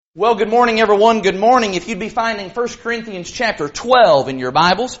Well, good morning, everyone. Good morning. If you'd be finding 1 Corinthians chapter 12 in your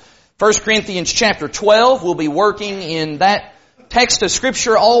Bibles, 1 Corinthians chapter 12, we'll be working in that text of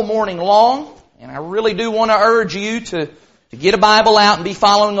Scripture all morning long. And I really do want to urge you to get a Bible out and be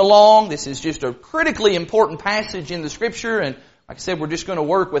following along. This is just a critically important passage in the Scripture. And like I said, we're just going to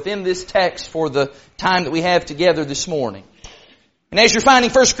work within this text for the time that we have together this morning. And as you're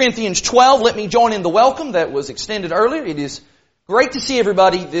finding 1 Corinthians 12, let me join in the welcome that was extended earlier. It is great to see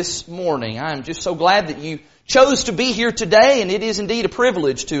everybody this morning. I am just so glad that you chose to be here today, and it is indeed a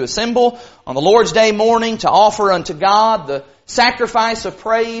privilege to assemble on the Lord's Day morning to offer unto God the sacrifice of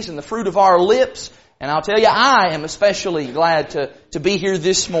praise and the fruit of our lips. And I'll tell you, I am especially glad to be here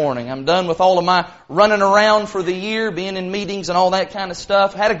this morning. I'm done with all of my running around for the year, being in meetings and all that kind of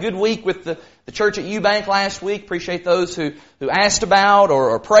stuff. Had a good week with the church at Eubank last week. Appreciate those who asked about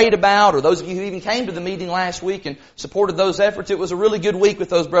or prayed about, or those of you who even came to the meeting last week and supported those efforts. It was a really good week with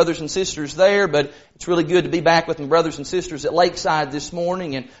those brothers and sisters there, but it's really good to be back with my brothers and sisters at Lakeside this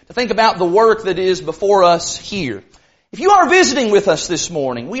morning and to think about the work that is before us here. If you are visiting with us this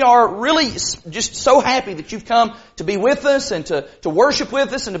morning, we are really just so happy that you've come to be with us and to worship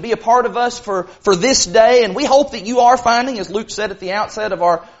with us and to be a part of us for this day. And we hope that you are finding, as Luke said at the outset of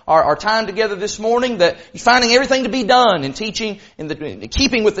our time together this morning, that you're finding everything to be done in teaching, in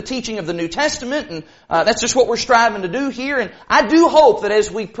keeping with the teaching of the New Testament. And that's just what we're striving to do here. And I do hope that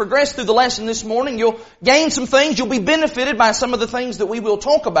as we progress through the lesson this morning, you'll gain some things. You'll be benefited by some of the things that we will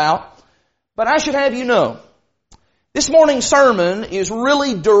talk about. But I should have you know, this morning's sermon is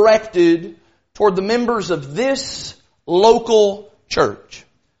really directed toward the members of this local church.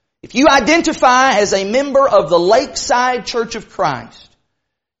 If you identify as a member of the Lakeside Church of Christ,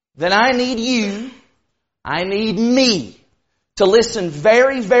 then I need me to listen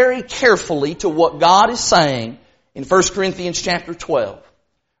very, very carefully to what God is saying in 1 Corinthians chapter 12.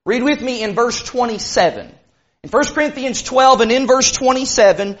 Read with me in verse 27. In 1 Corinthians 12 and in verse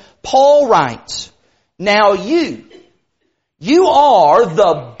 27, Paul writes, "Now you are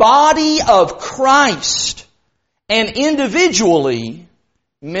the body of Christ and individually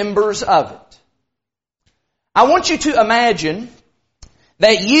members of it." I want you to imagine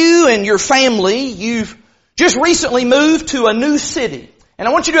that you and your family, you've just recently moved to a new city. And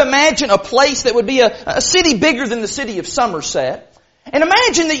I want you to imagine a place that would be a city bigger than the city of Somerset. And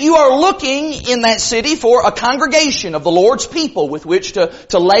imagine that you are looking in that city for a congregation of the Lord's people with which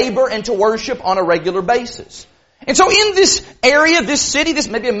to labor and to worship on a regular basis. And so in this area, this city, this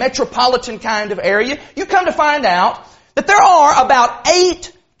may be a metropolitan kind of area, you come to find out that there are about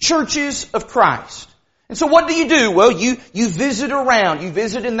 8 churches of Christ. And so what do? Well, you visit around. You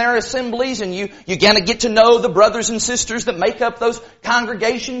visit in their assemblies and you kind of get to know the brothers and sisters that make up those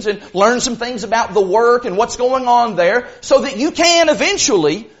congregations and learn some things about the work and what's going on there so that you can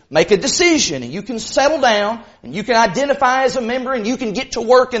eventually make a decision and you can settle down and you can identify as a member and you can get to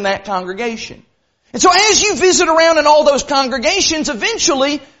work in that congregation. And so as you visit around in all those congregations,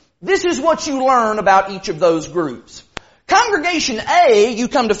 eventually, this is what you learn about each of those groups. Congregation A, you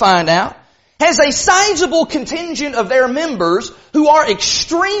come to find out, has a sizable contingent of their members who are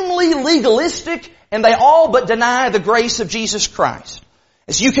extremely legalistic and they all but deny the grace of Jesus Christ.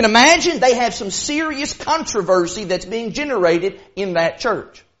 As you can imagine, they have some serious controversy that's being generated in that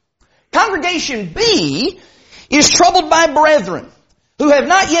church. Congregation B is troubled by brethren who have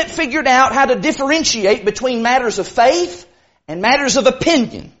not yet figured out how to differentiate between matters of faith and matters of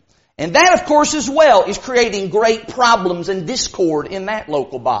opinion. And that, of course, as well, is creating great problems and discord in that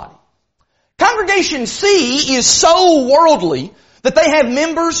local body. Congregation C is so worldly that they have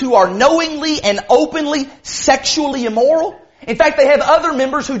members who are knowingly and openly sexually immoral. In fact, they have other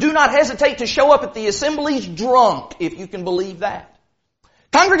members who do not hesitate to show up at the assemblies drunk, if you can believe that.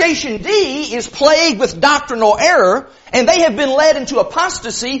 Congregation D is plagued with doctrinal error, and they have been led into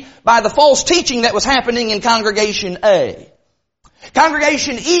apostasy by the false teaching that was happening in Congregation A.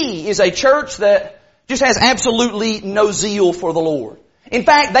 Congregation E is a church that just has absolutely no zeal for the Lord. In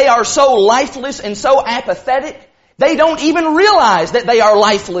fact, they are so lifeless and so apathetic, they don't even realize that they are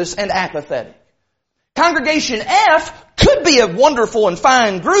lifeless and apathetic. Congregation F could be a wonderful and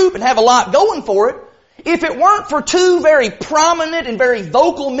fine group and have a lot going for it, if it weren't for 2 very prominent and very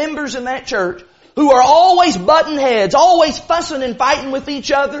vocal members in that church who are always butting heads, always fussing and fighting with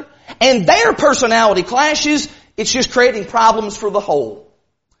each other, and their personality clashes, it's just creating problems for the whole.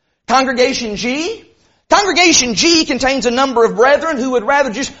 Congregation G contains a number of brethren who would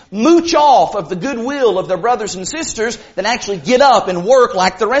rather just mooch off of the goodwill of their brothers and sisters than actually get up and work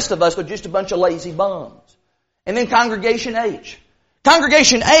like the rest of us. They're just a bunch of lazy bums. And then Congregation H.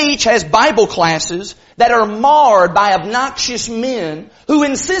 Congregation H has Bible classes that are marred by obnoxious men who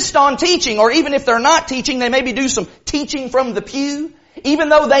insist on teaching, or even if they're not teaching, they maybe do some teaching from the pew, even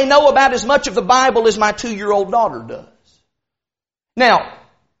though they know about as much of the Bible as my 2-year-old daughter does. Now,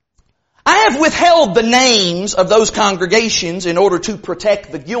 I have withheld the names of those congregations in order to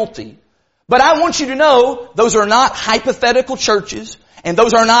protect the guilty, but I want you to know those are not hypothetical churches and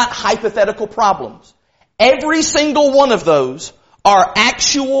those are not hypothetical problems. Every single one of those are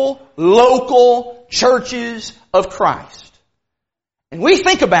actual local churches of Christ. And we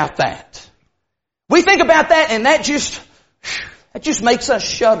think about that. We think about that and that just makes us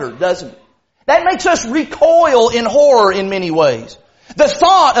shudder, doesn't it? That makes us recoil in horror in many ways. The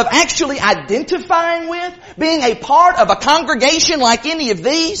thought of actually identifying with, being a part of a congregation like any of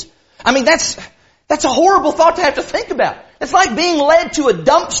these, I mean, that's a horrible thought to have to think about. It's like being led to a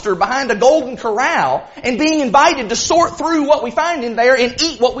dumpster behind a golden corral and being invited to sort through what we find in there and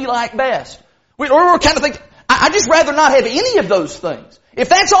eat what we like best. We're kind of thinking, I'd just rather not have any of those things. If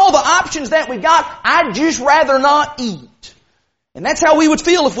that's all the options that we got, I'd just rather not eat. And that's how we would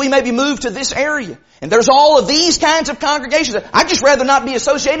feel if we maybe moved to this area. And there's all of these kinds of congregations. I'd just rather not be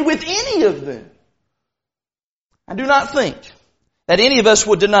associated with any of them. I do not think that any of us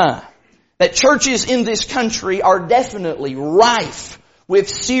would deny that churches in this country are definitely rife with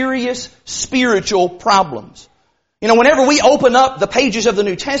serious spiritual problems. You know, whenever we open up the pages of the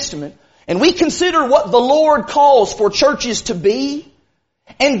New Testament and we consider what the Lord calls for churches to be,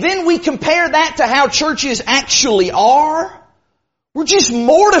 and then we compare that to how churches actually are, we're just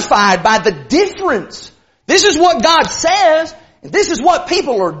mortified by the difference. This is what God says, and this is what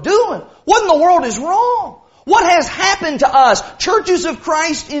people are doing. What in the world is wrong? What has happened to us, churches of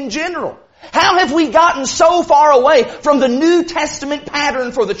Christ in general? How have we gotten so far away from the New Testament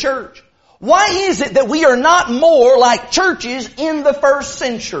pattern for the church? Why is it that we are not more like churches in the first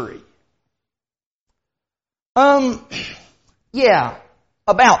century? About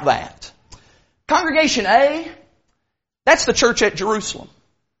that. Congregation A, that's the church at Jerusalem.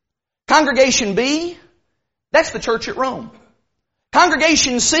 Congregation B, that's the church at Rome.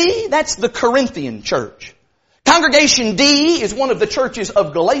 Congregation C, that's the Corinthian church. Congregation D is one of the churches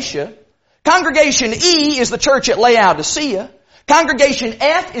of Galatia. Congregation E is the church at Laodicea. Congregation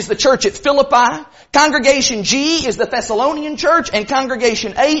F is the church at Philippi. Congregation G is the Thessalonian church. And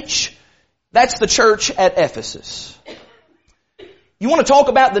Congregation H, that's the church at Ephesus. You want to talk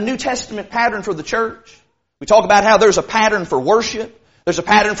about the New Testament pattern for the church? We talk about how there's a pattern for worship. There's a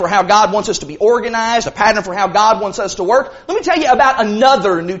pattern for how God wants us to be organized. A pattern for how God wants us to work. Let me tell you about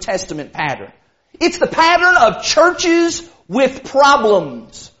another New Testament pattern. It's the pattern of churches with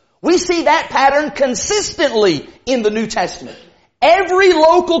problems. We see that pattern consistently in the New Testament. Every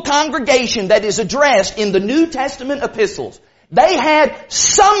local congregation that is addressed in the New Testament epistles, they had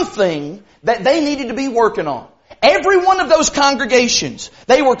something that they needed to be working on. Every one of those congregations,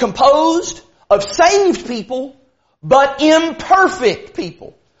 they were composed of saved people, but imperfect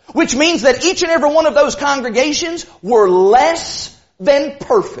people. Which means that each and every one of those congregations were less than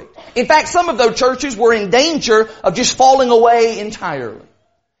perfect. In fact, some of those churches were in danger of just falling away entirely.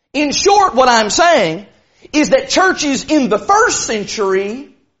 In short, what I'm saying is that churches in the first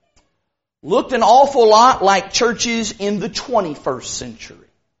century looked an awful lot like churches in the 21st century.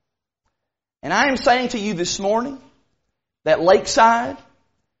 And I am saying to you this morning that Lakeside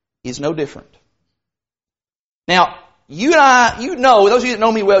is no different. Now, you know, those of you that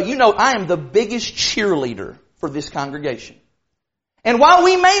know me well, you know I am the biggest cheerleader for this congregation. And while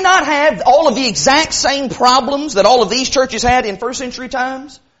we may not have all of the exact same problems that all of these churches had in first century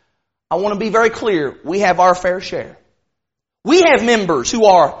times, I want to be very clear, we have our fair share. We have members who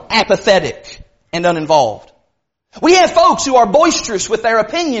are apathetic and uninvolved. We have folks who are boisterous with their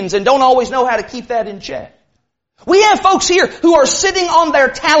opinions and don't always know how to keep that in check. We have folks here who are sitting on their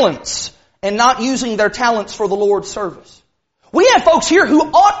talents and not using their talents for the Lord's service. We have folks here who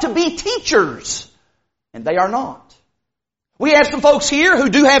ought to be teachers, and they are not. We have some folks here who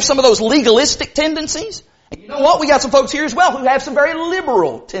do have some of those legalistic tendencies. And you know what? We got some folks here as well who have some very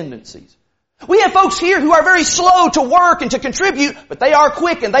liberal tendencies. We have folks here who are very slow to work and to contribute, but they are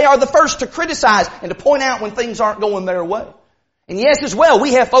quick and they are the first to criticize and to point out when things aren't going their way. And yes, as well,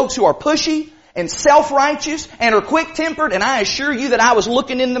 we have folks who are pushy and self-righteous and are quick-tempered, and I assure you that I was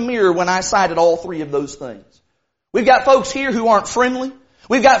looking in the mirror when I cited all three of those things. We've got folks here who aren't friendly.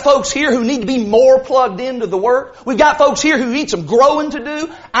 We've got folks here who need to be more plugged into the work. We've got folks here who need some growing to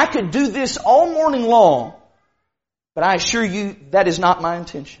do. I could do this all morning long, but I assure you that is not my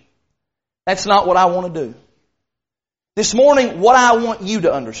intention. That's not what I want to do. This morning, what I want you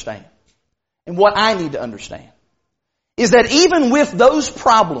to understand and what I need to understand is that even with those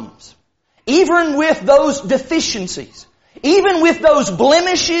problems, even with those deficiencies, even with those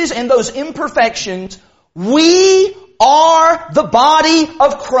blemishes and those imperfections, we are the body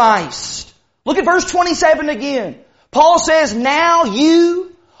of Christ. Look at verse 27 again. Paul says, now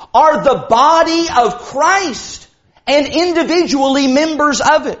you are the body of Christ and individually members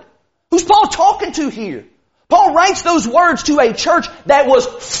of it. Who's Paul talking to here? Paul writes those words to a church that was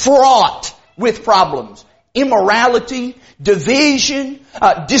fraught with problems. Immorality, division,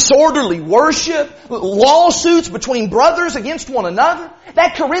 disorderly worship, lawsuits between brothers against one another.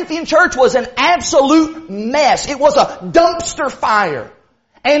 That Corinthian church was an absolute mess. It was a dumpster fire.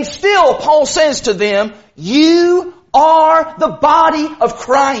 And still, Paul says to them, you are the body of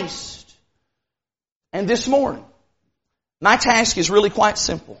Christ. And this morning, my task is really quite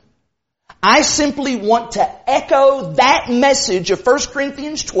simple. I simply want to echo that message of 1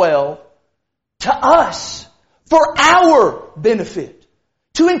 Corinthians 12 to us, for our benefit,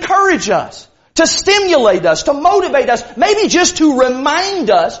 to encourage us, to stimulate us, to motivate us, maybe just to remind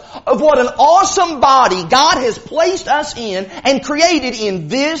us of what an awesome body God has placed us in and created in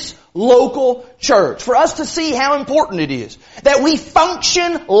this local church. For us to see how important it is that we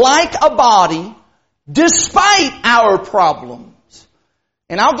function like a body despite our problems.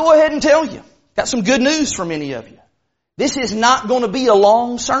 And I'll go ahead and tell you, got some good news for many of you. This is not going to be a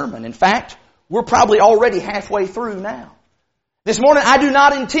long sermon. In fact, we're probably already halfway through now. This morning, I do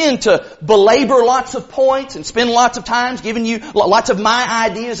not intend to belabor lots of points and spend lots of time giving you lots of my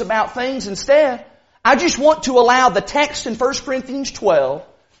ideas about things. Instead, I just want to allow the text in 1 Corinthians 12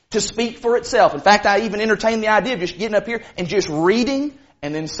 to speak for itself. In fact, I even entertained the idea of just getting up here and just reading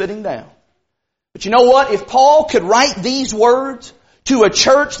and then sitting down. But you know what? If Paul could write these words to a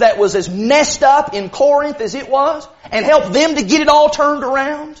church that was as messed up in Corinth as it was and help them to get it all turned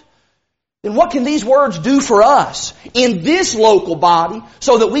around, then what can these words do for us in this local body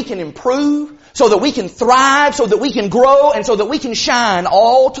so that we can improve, so that we can thrive, so that we can grow, and so that we can shine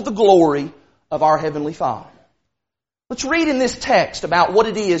all to the glory of our Heavenly Father? Let's read in this text about what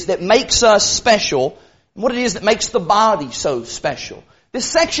it is that makes us special and what it is that makes the body so special. This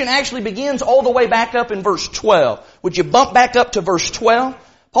section actually begins all the way back up in verse 12. Would you bump back up to verse 12?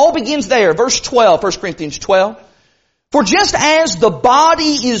 Paul begins there, verse 12, 1 Corinthians 12. For just as the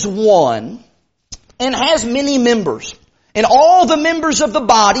body is one and has many members, and all the members of the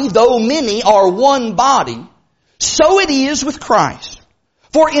body, though many, are one body, so it is with Christ.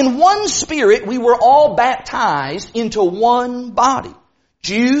 For in one Spirit we were all baptized into one body,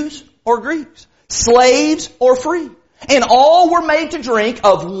 Jews or Greeks, slaves or free, and all were made to drink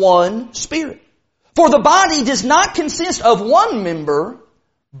of one Spirit. For the body does not consist of one member,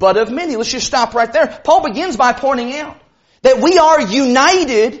 but of many. Let's just stop right there. Paul begins by pointing out that we are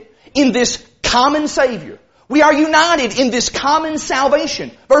united in this common Savior. We are united in this common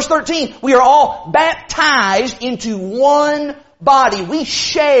salvation. Verse 13, we are all baptized into one body. We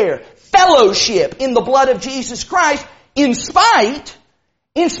share fellowship in the blood of Jesus Christ in spite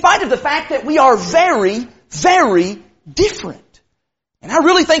of the fact that we are very, very different. And I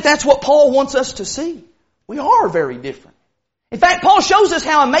really think that's what Paul wants us to see. We are very different. In fact, Paul shows us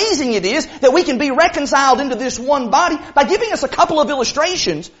how amazing it is that we can be reconciled into this one body by giving us a couple of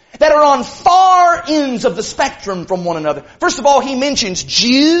illustrations that are on far ends of the spectrum from one another. First of all, he mentions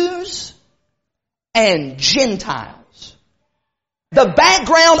Jews and Gentiles. The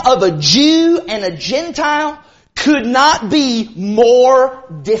background of a Jew and a Gentile could not be more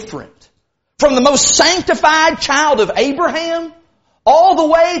different. From the most sanctified child of Abraham all the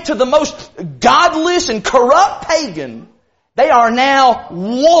way to the most godless and corrupt pagan, they are now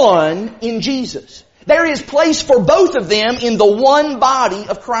one in Jesus. There is place for both of them in the one body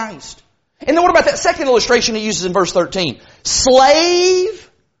of Christ. And then what about that second illustration he uses in verse 13?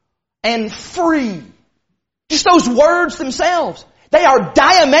 Slave and free. Just those words themselves. They are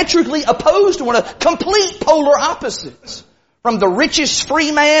diametrically opposed to one another. Complete polar opposites. From the richest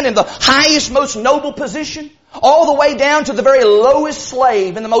free man in the highest, most noble position, all the way down to the very lowest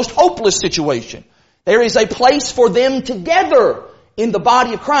slave in the most hopeless situation. There is a place for them together in the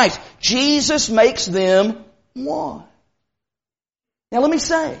body of Christ. Jesus makes them one. Now let me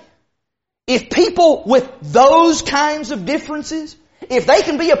say, if people with those kinds of differences, if they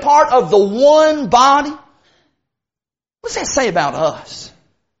can be a part of the one body, what's that say about us?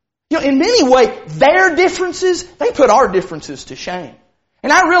 You know, in many ways, their differences, they put our differences to shame.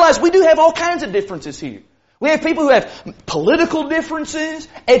 And I realize we do have all kinds of differences here. We have people who have political differences,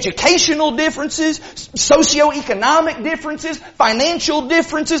 educational differences, socioeconomic differences, financial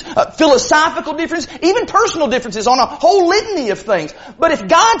differences, philosophical differences, even personal differences on a whole litany of things. But if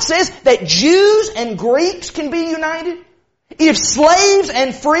God says that Jews and Greeks can be united, If slaves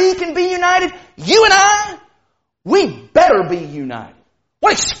and free can be united, you and I, we better be united.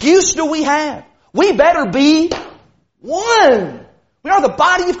 What excuse do we have? We better be one. We are the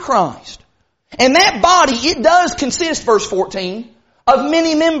body of Christ. And that body, it does consist, verse 14, of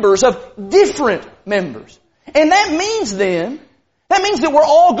many members, of different members. And that means that we're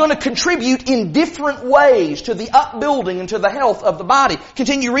all going to contribute in different ways to the upbuilding and to the health of the body.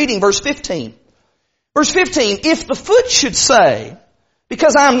 Continue reading verse 15. Verse 15, if the foot should say,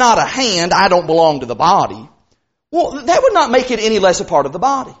 because I'm not a hand, I don't belong to the body, well, that would not make it any less a part of the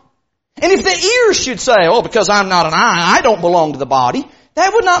body. And if the ear should say, oh, because I'm not an eye, I don't belong to the body,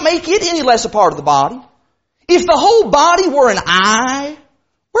 that would not make it any less a part of the body. If the whole body were an eye,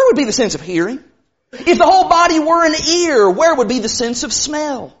 where would be the sense of hearing? If the whole body were an ear, where would be the sense of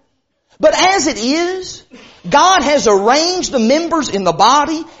smell? But as it is, God has arranged the members in the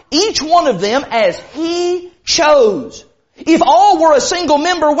body, each one of them as He chose. If all were a single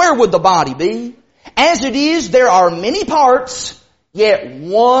member, where would the body be? As it is, there are many parts, yet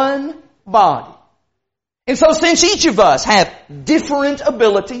one body. And so since each of us have different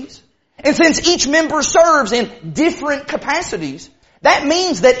abilities, and since each member serves in different capacities, that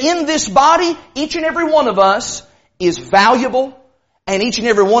means that in this body, each and every one of us is valuable, and each and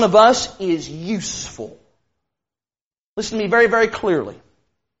every one of us is useful. Listen to me very, very clearly.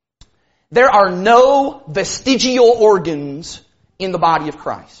 There are no vestigial organs in the body of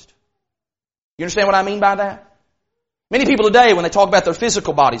Christ. You understand what I mean by that? Many people today, when they talk about their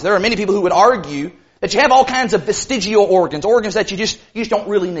physical bodies, there are many people who would argue that you have all kinds of vestigial organs that you just don't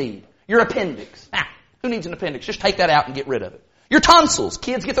really need. Your appendix. Who needs an appendix? Just take that out and get rid of it. Your tonsils.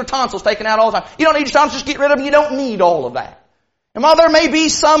 Kids get their tonsils taken out all the time. You don't need your tonsils, just get rid of them. You don't need all of that. And while there may be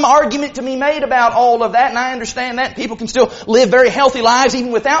some argument to be made about all of that, and I understand that, people can still live very healthy lives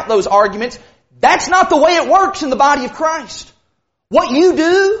even without those arguments, that's not the way it works in the body of Christ. What you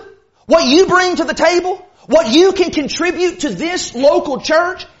do, what you bring to the table, what you can contribute to this local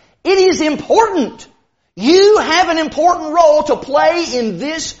church, it is important. You have an important role to play in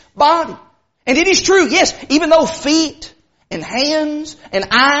this body. And it is true, yes, even though feet and hands and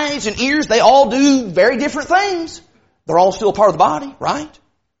eyes and ears, they all do very different things, they're all still part of the body, right?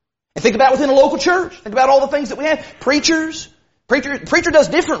 And think about within a local church. Think about all the things that we have. Preacher does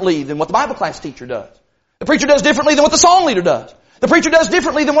differently than what the Bible class teacher does. The preacher does differently than what the song leader does. The preacher does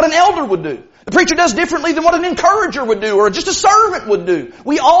differently than what an elder would do. The preacher does differently than what an encourager would do or just a servant would do.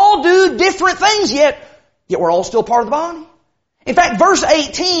 We all do different things, yet we're all still part of the body. In fact, verse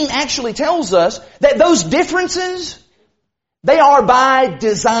 18 actually tells us that those differences, they are by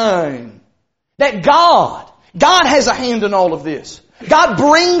design. That God has a hand in all of this. God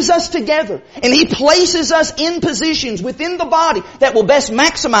brings us together and He places us in positions within the body that will best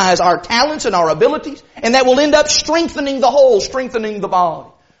maximize our talents and our abilities and that will end up strengthening the whole, strengthening the body.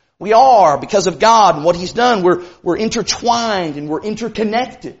 We are, because of God and what He's done, we're intertwined and we're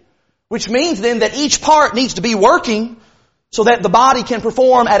interconnected. Which means then that each part needs to be working so that the body can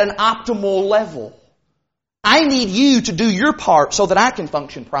perform at an optimal level. I need you to do your part so that I can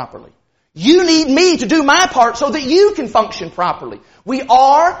function properly. You need me to do my part so that you can function properly. We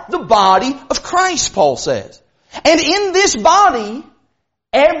are the body of Christ, Paul says. And in this body,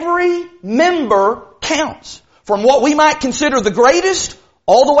 every member counts. From what we might consider the greatest,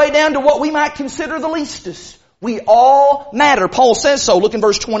 all the way down to what we might consider the leastest. We all matter. Paul says so. Look in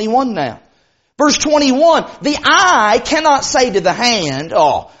verse 21 now. Verse 21, the eye cannot say to the hand,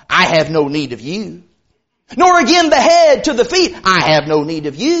 oh, I have no need of you. Nor again the head to the feet, I have no need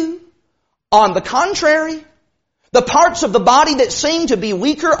of you. On the contrary, the parts of the body that seem to be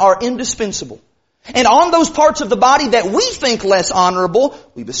weaker are indispensable. And on those parts of the body that we think less honorable,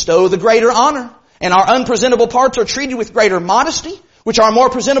 we bestow the greater honor. And our unpresentable parts are treated with greater modesty, which our more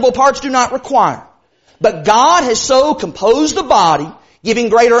presentable parts do not require. But God has so composed the body, giving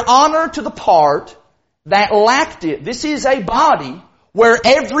greater honor to the part that lacked it. This is a body where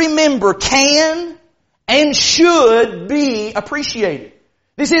every member can and should be appreciated.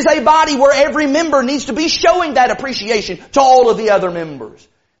 This is a body where every member needs to be showing that appreciation to all of the other members.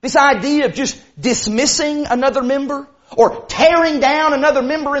 This idea of just dismissing another member or tearing down another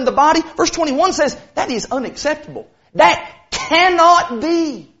member in the body, verse 21 says that is unacceptable. That cannot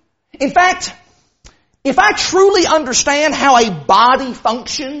be. In fact, if I truly understand how a body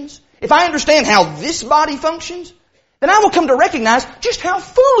functions, if I understand how this body functions, then I will come to recognize just how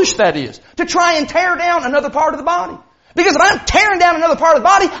foolish that is to try and tear down another part of the body. Because if I'm tearing down another part of the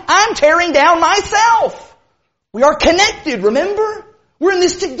body, I'm tearing down myself. We are connected, remember? We're in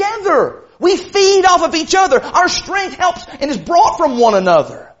this together. We feed off of each other. Our strength helps and is brought from one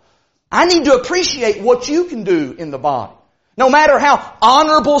another. I need to appreciate what you can do in the body. No matter how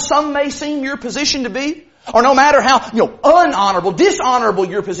honorable some may seem your position to be, or no matter how, unhonorable, dishonorable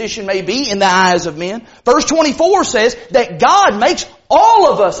your position may be in the eyes of men. Verse 24 says that God makes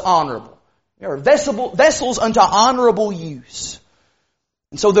all of us honorable. We are vessels unto honorable use.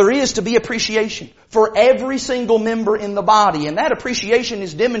 And so there is to be appreciation for every single member in the body. And that appreciation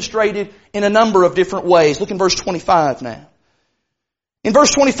is demonstrated in a number of different ways. Look in verse 25 now. In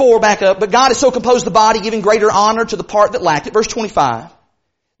verse 24, back up, but God has so composed the body, giving greater honor to the part that lacked it. Verse 25.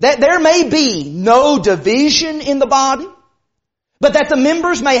 That there may be no division in the body, but that the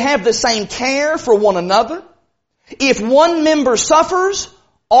members may have the same care for one another. If one member suffers,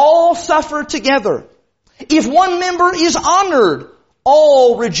 all suffer together. If one member is honored,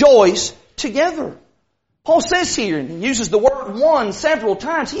 all rejoice together. Paul says here, and he uses the word one several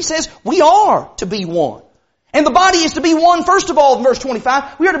times, he says we are to be one. And the body is to be one, first of all, in verse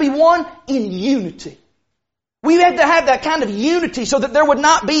 25, we are to be one in unity. We had to have that kind of unity so that there would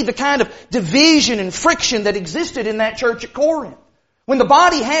not be the kind of division and friction that existed in that church at Corinth. When the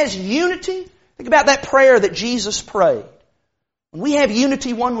body has unity, think about that prayer that Jesus prayed. When we have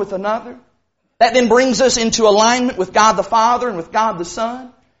unity one with another, that then brings us into alignment with God the Father and with God the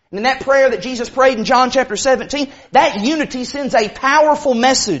Son. And in that prayer that Jesus prayed in John chapter 17, that unity sends a powerful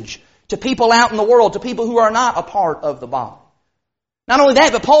message to people out in the world, to people who are not a part of the body. Not only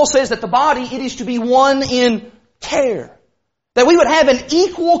that, but Paul says that the body, it is to be one in care. That we would have an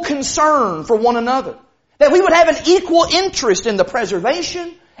equal concern for one another. That we would have an equal interest in the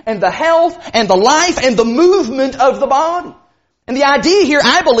preservation and the health and the life and the movement of the body. And the idea here,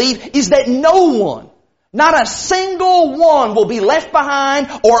 I believe, is that no one, not a single one, will be left behind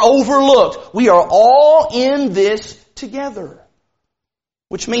or overlooked. We are all in this together.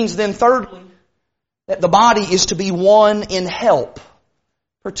 Which means then, thirdly, that the body is to be one in help,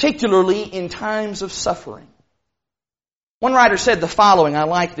 particularly in times of suffering. One writer said the following, I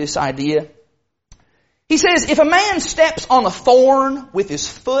like this idea. He says, if a man steps on a thorn with his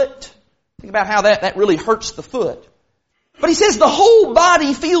foot, think about how that really hurts the foot. But he says the whole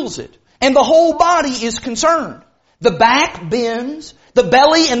body feels it, and the whole body is concerned. The back bends, the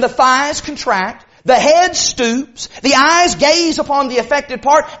belly and the thighs contract, the head stoops, the eyes gaze upon the affected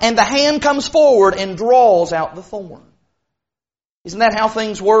part, and the hand comes forward and draws out the thorn. Isn't that how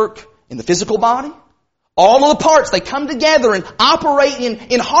things work in the physical body? All of the parts, they come together and operate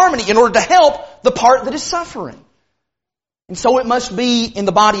in harmony in order to help the part that is suffering. And so it must be in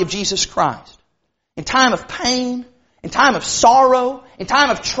the body of Jesus Christ. In time of pain, in time of sorrow, in time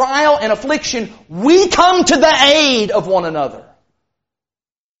of trial and affliction, we come to the aid of one another.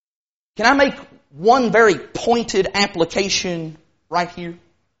 Can I make one very pointed application right here?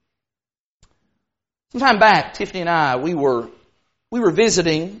 Sometime back, Tiffany and I, we were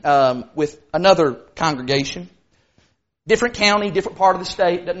visiting with another congregation. Different county, different part of the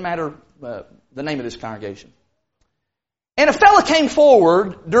state. Doesn't matter the name of this congregation. And a fella came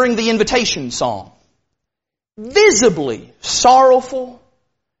forward during the invitation song. Visibly sorrowful,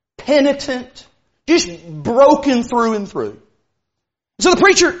 penitent, just broken through and through. So the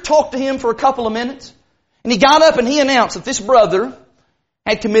preacher talked to him for a couple of minutes, and he got up and he announced that this brother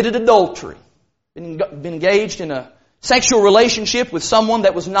had committed adultery, been engaged in a sexual relationship with someone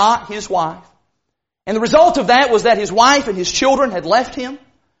that was not his wife. And the result of that was that his wife and his children had left him.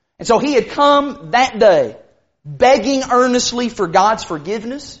 And so he had come that day begging earnestly for God's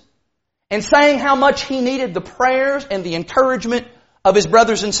forgiveness and saying how much he needed the prayers and the encouragement of his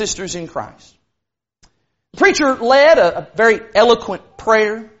brothers and sisters in Christ. The preacher led a very eloquent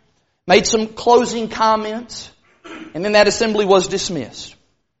prayer, made some closing comments, and then that assembly was dismissed.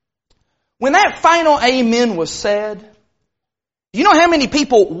 When that final amen was said, do you know how many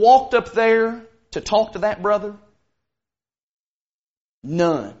people walked up there to talk to that brother?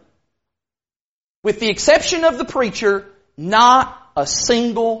 None. With the exception of the preacher, not a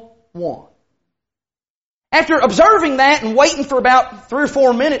single one. After observing that and waiting for about 3 or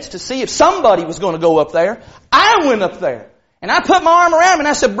 4 minutes to see if somebody was going to go up there, I went up there and I put my arm around him and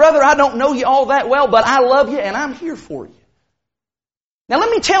I said, brother, I don't know you all that well, but I love you and I'm here for you. Now let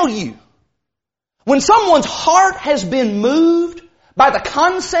me tell you, when someone's heart has been moved by the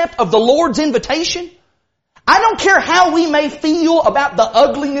concept of the Lord's invitation, I don't care how we may feel about the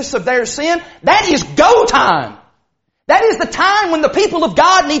ugliness of their sin, that is go time. That is the time when the people of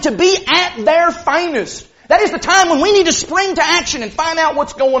God need to be at their finest. That is the time when we need to spring to action and find out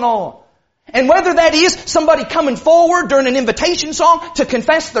what's going on. And whether that is somebody coming forward during an invitation song to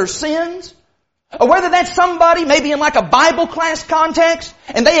confess their sins, or whether that's somebody maybe in like a Bible class context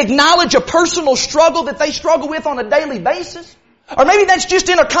and they acknowledge a personal struggle that they struggle with on a daily basis, or maybe that's just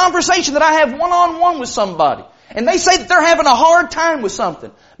in a conversation that I have one-on-one with somebody. and they say that they're having a hard time with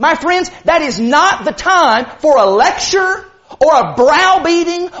something. My friends, that is not the time for a lecture or a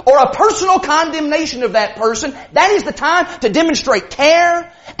browbeating or a personal condemnation of that person. That is the time to demonstrate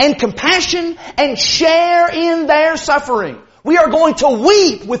care and compassion and share in their suffering. We are going to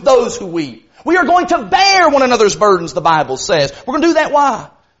weep with those who weep. We are going to bear one another's burdens, the Bible says. We're going to do that. Why?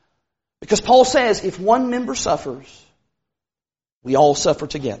 Because Paul says if one member suffers, we all suffer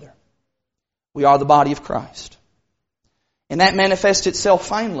together. We are the body of Christ. And that manifests itself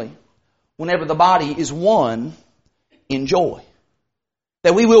finally whenever the body is one in joy.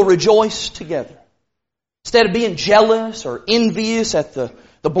 That we will rejoice together. Instead of being jealous or envious at the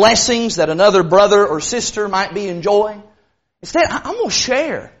blessings that another brother or sister might be enjoying, instead, I'm going to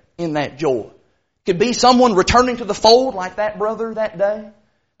share in that joy. It could be someone returning to the fold like that brother that day.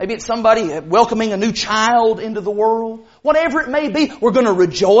 Maybe it's somebody welcoming a new child into the world. Whatever it may be, we're going to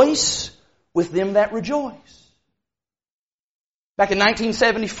rejoice with them that rejoice. Back in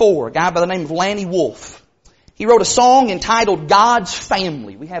 1974, a guy by the name of Lanny Wolfe, he wrote a song entitled God's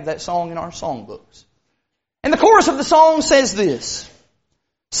Family. We have that song in our songbooks. And the chorus of the song says this: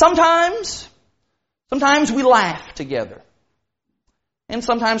 Sometimes we laugh together. And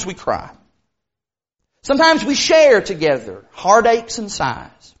sometimes we cry. Sometimes we share together heartaches and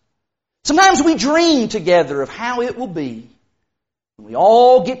sighs. Sometimes we dream together of how it will be when we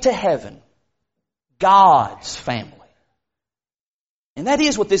all get to heaven, God's family. And that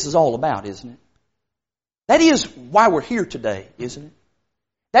is what this is all about, isn't it? That is why we're here today, isn't it?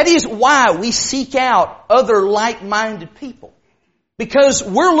 That is why we seek out other like-minded people. Because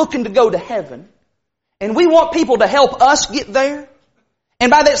we're looking to go to heaven, and we want people to help us get there. And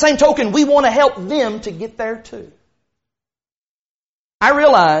by that same token, we want to help them to get there too. I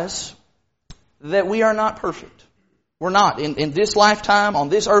realize that we are not perfect. We're not. In this lifetime, on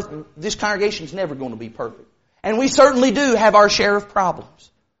this earth, this congregation is never going to be perfect. And we certainly do have our share of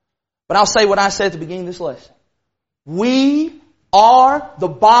problems. But I'll say what I said at the beginning of this lesson. We are the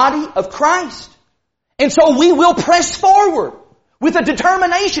body of Christ. And so we will press forward with a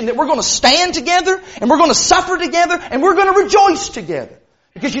determination that we're going to stand together and we're going to suffer together and we're going to rejoice together.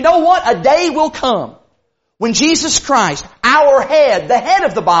 Because you know what? A day will come when Jesus Christ, our head, the head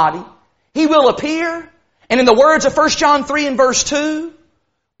of the body, He will appear. And in the words of 1 John 3 and verse 2,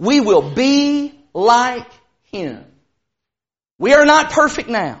 we will be like Him. We are not perfect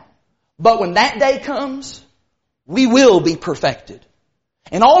now. But when that day comes, we will be perfected.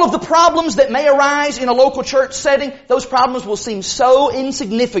 And all of the problems that may arise in a local church setting, those problems will seem so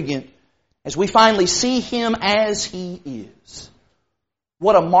insignificant as we finally see Him as He is.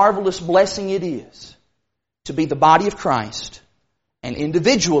 What a marvelous blessing it is to be the body of Christ and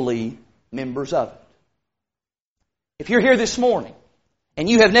individually members of it. If you're here this morning and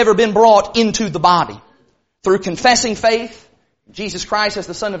you have never been brought into the body through confessing faith, Jesus Christ as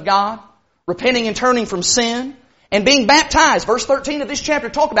the Son of God, repenting and turning from sin, and being baptized, verse 13 of this chapter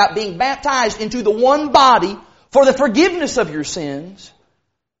talk about being baptized into the one body for the forgiveness of your sins.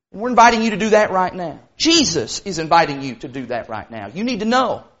 And we're inviting you to do that right now. Jesus is inviting you to do that right now. You need to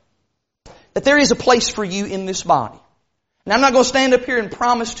know that there is a place for you in this body. And I'm not going to stand up here and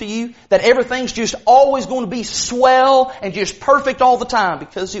promise to you that everything's just always going to be swell and just perfect all the time,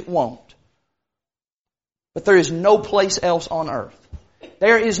 because it won't. But there is no place else on earth.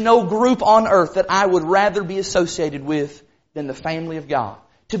 There is no group on earth that I would rather be associated with than the family of God.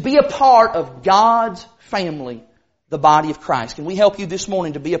 To be a part of God's family, the body of Christ. Can we help you this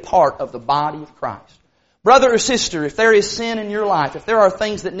morning to be a part of the body of Christ? Brother or sister, if there is sin in your life, if there are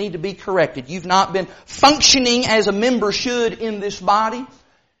things that need to be corrected, you've not been functioning as a member should in this body,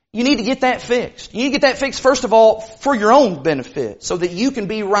 you need to get that fixed. You need to get that fixed, first of all, for your own benefit, so that you can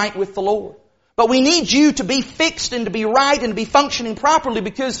be right with the Lord. But we need you to be fixed and to be right and to be functioning properly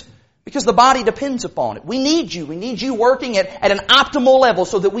because the body depends upon it. We need you. We need you working at an optimal level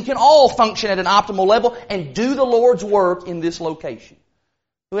so that we can all function at an optimal level and do the Lord's work in this location.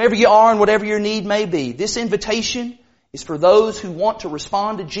 Whoever you are and whatever your need may be, this invitation is for those who want to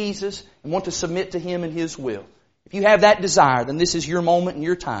respond to Jesus and want to submit to Him and His will. If you have that desire, then this is your moment and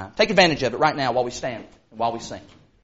your time. Take advantage of it right now while we stand and while we sing.